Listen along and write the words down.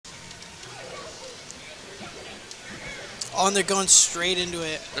Oh, and they're going straight into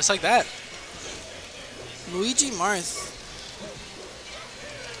it. Just like that. Luigi Marth.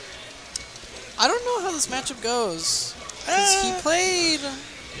 I don't know how this matchup goes. 'Cause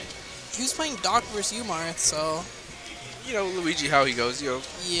he was playing Doc versus you, Marth, so. You know, Luigi, how he goes, you know.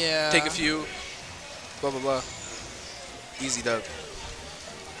 Yeah. Take a few. Blah, blah, blah. Easy dub.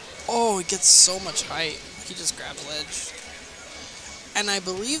 Oh, he gets so much height. He just grabs ledge. And I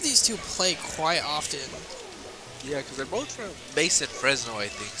believe these two play quite often. Yeah, because they're both from Base and Fresno, I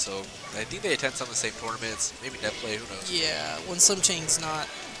think. So I think they attend some of the same tournaments. Maybe net play, who knows? Yeah, when limchang's not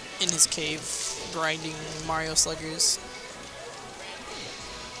in his cave grinding Mario Sluggers.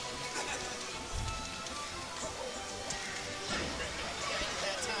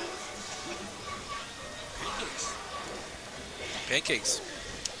 Pancakes.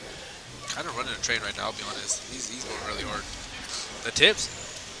 Kind of running a train right now, I'll be honest. He's going really hard. The tips.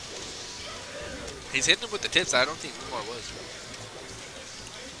 He's hitting him with the tips. I don't think Umar was.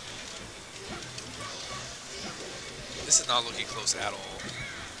 This is not looking close at all.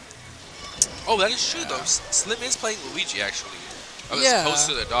 Oh, that is true, though. Slim is playing Luigi, actually. As opposed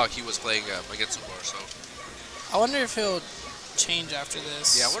to the dog, he was playing against Umar, so. I wonder if he'll change after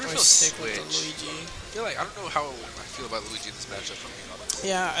this. Yeah, I wonder if he'll stick switch. with the Luigi. I don't know how I feel about Luigi in this matchup, if I'm being honest.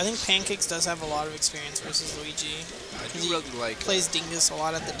 Yeah, I think Pancakes does have a lot of experience versus Luigi. I do really like... plays Dingus a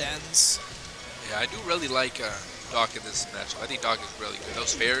lot at the dens. Yeah, I do really like Doc in this matchup. I think Doc is really good.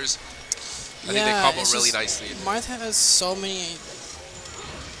 Those fairs, I think they combo really nicely. Marth has so many...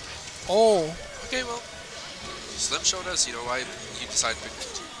 Oh. Okay, well, Slim showed us, you know, why he decided to pick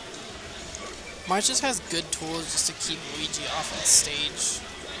this team. Marth just has good tools just to keep Luigi off that stage.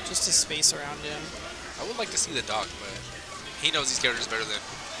 Just to space around him. I would like to see the Doc, but he knows these characters better than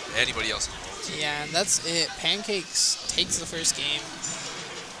anybody else involved. Yeah, and that's it. Pancakes takes the first game.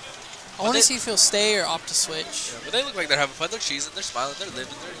 I want to see if he'll stay or opt to switch. Yeah, but they look like they're having fun. They're cheesing, they're smiling, they're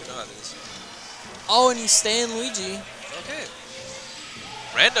living, you know how it is. Oh, and he's staying Luigi. Okay.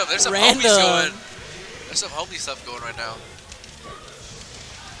 Random. There's some homies going. There's some homie stuff going right now.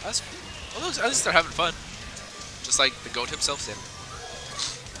 Well, at least they're having fun. Just like the GOAT himself said.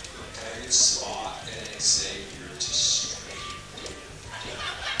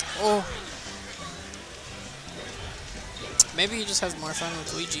 Oh. Maybe he just has more fun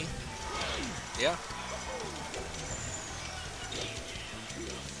with Luigi. Yeah.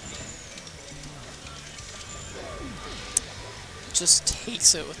 Just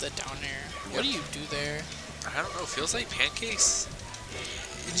takes it with the down air. What do you do there? I don't know. Feels like Pancakes.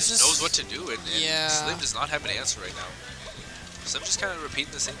 He He just knows what to do, and Slim does not have an answer right now. Slim just kind of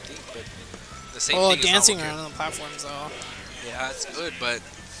repeating the same thing, but the same thing is dancing not around on the platforms though. Yeah, it's good, but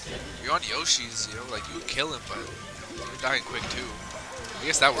you're on Yoshi's, you know, like you would kill him, but you're dying quick too. I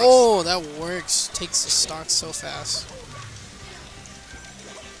guess that works. Oh, that works. Takes the stock so fast.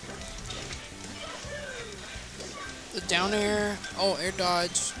 The down air. Oh, air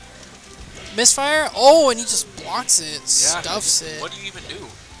dodge. Misfire. Oh, and he just blocks it. Stuffs it. What do you even do?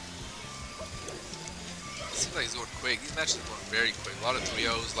 It seems like he's going quick. These matches are going very quick. A lot of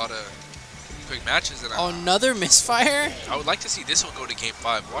 3-0s, a lot of quick matches. And another misfire? I would like to see this one go to Game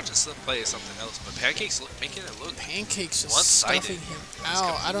 5. Watching Slim play is something else, but Pancakes making it look Pancakes just one-sided. stuffing him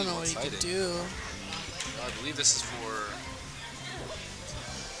out. I don't know what he can do. I believe this is for...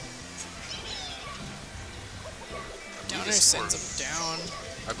 Downer sends him down.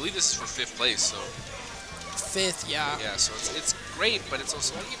 I believe this is for 5th place, so... 5th, yeah. Yeah, so it's great, but it's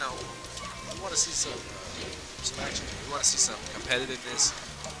also, you know, we want to see some action. We want to see some competitiveness.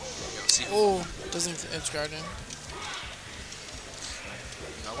 You know, doesn't edge guard in. You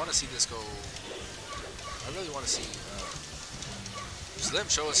know, I want to see this go... I really want to see Slim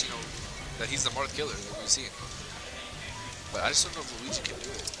show us, you know, that he's the Marth killer that we've seen. But I just don't know if Luigi can do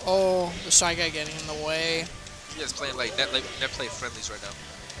it. Oh, the Shy Guy getting in the way. He is playing like net play friendlies right now.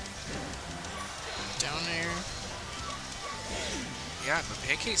 Down there. Yeah, but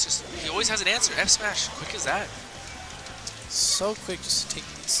Pancakes just, he always has an answer. F smash, quick as that. So quick just to take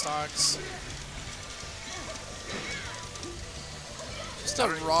these stocks. Just a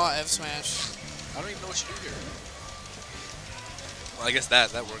raw F smash. I don't even know what you do here. Well, I guess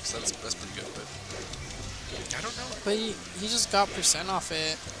that works. That's pretty good, but I don't know. But he just got percent off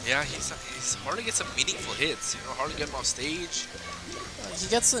it. Yeah, he's hard to get some meaningful hits. You know, hard to get him off stage. He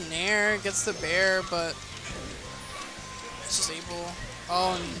gets the nair, gets the bear, but he's just able.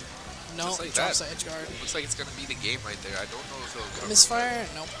 Oh, no, like drops that. the edge guard. Looks like it's gonna be the game right there. I don't know if it'll come. Misfire?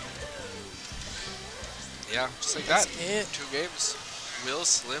 Nope. Yeah, just like That's that. it. 2 games. Will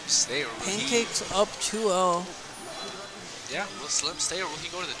Slim stay or Pancakes up 2-0. Yeah, will Slim stay or will he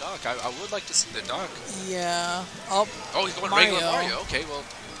go to the dock? I would like to see the dock. Yeah. Oh, Oh, he's going Mario. regular Mario. Okay, well,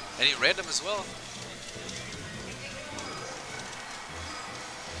 any random as well.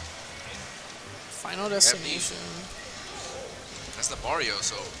 Final destination. That's the Mario.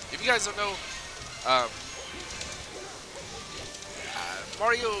 So, if you guys don't know, um,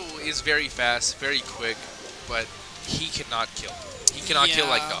 Mario is very fast, very quick, but he cannot kill. He cannot kill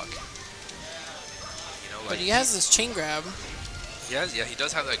like Doc. You know, like but he has this chain grab. Yeah, he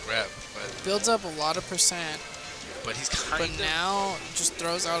does have that grab, but Builds up a lot of percent. But he's kind of. But now just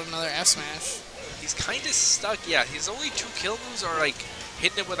throws out another F smash. He's kind of stuck. Yeah, his only 2 kill moves are like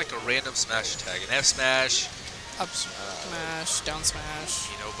hitting him with like a random smash attack, an F smash, up smash, down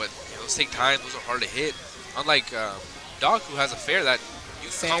smash. You know, but those take time. Those are hard to hit. Unlike Doc, who has a fair that you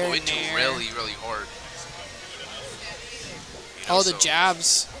combo into really, really hard. You know, oh, the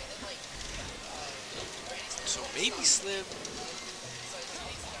jabs. So maybe Slim.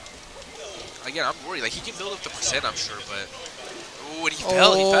 Again, I'm worried. Like, he can build up the percent, I'm sure, but... Oh, and he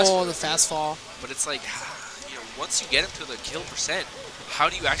fell. He fast Oh, the fast fall. But it's like, once you get him to the kill percent, how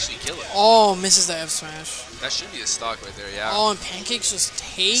do you actually kill him? Oh, misses the F smash. That should be a stock right there, yeah. Oh, and Pancakes just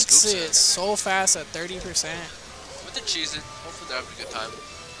takes it so fast at 30%. With the cheese it. Hopefully they're having a good time.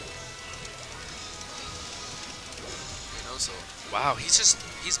 You know, so... Wow,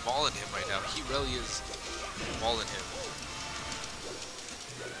 he's mauling him right now. He really is mauling him.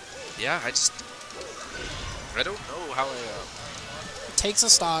 Yeah, I don't know how Takes a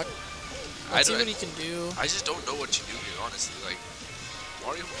stock. Let's see what he can do. I just don't know what you do here, honestly. Like,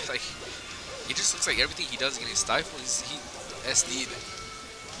 Mario, like, he just looks like everything he does is getting stifled. He SD'd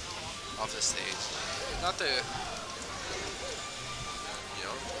off the stage. Not the,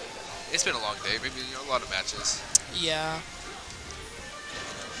 it's been a long day. Maybe, a lot of matches. Yeah.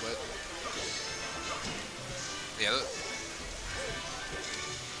 But, yeah,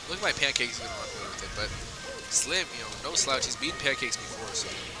 look at my Pancakes going to run good with it, but Slim, no slouch. He's beaten Pancakes before, so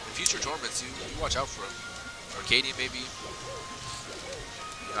in future tournaments, you watch out for him. Arcadian, maybe.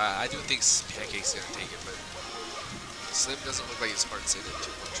 I do think Pancakes is going to take it, but Slim doesn't look like his heart's in it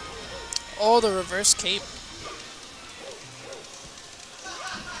too much. Oh, the reverse cape.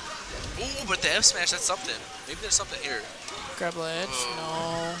 Oh, but the F smash, that's something. Maybe there's something here. Grab ledge.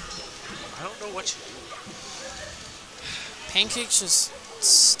 No. I don't know what you do. Pancakes just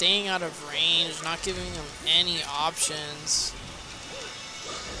staying out of range, not giving him any options.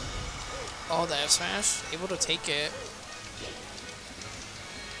 Oh, the F smash, able to take it.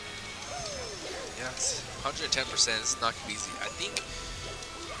 Yeah, it's 110%. It's not gonna be easy. I think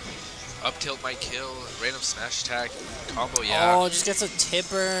up tilt might kill. Random smash attack combo. Yeah. Oh, just gets a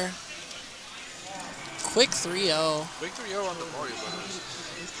tipper. Quick 3-0. Quick 3-0 on the Mario Brothers.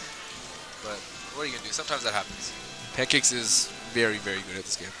 But what are you gonna do? Sometimes that happens. Pancakes is very, very good at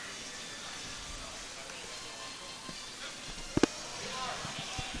this game.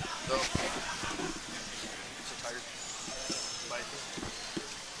 So tired. Bye.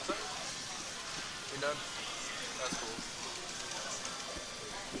 What's up? You done? That's cool.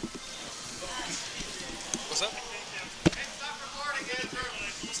 What's up?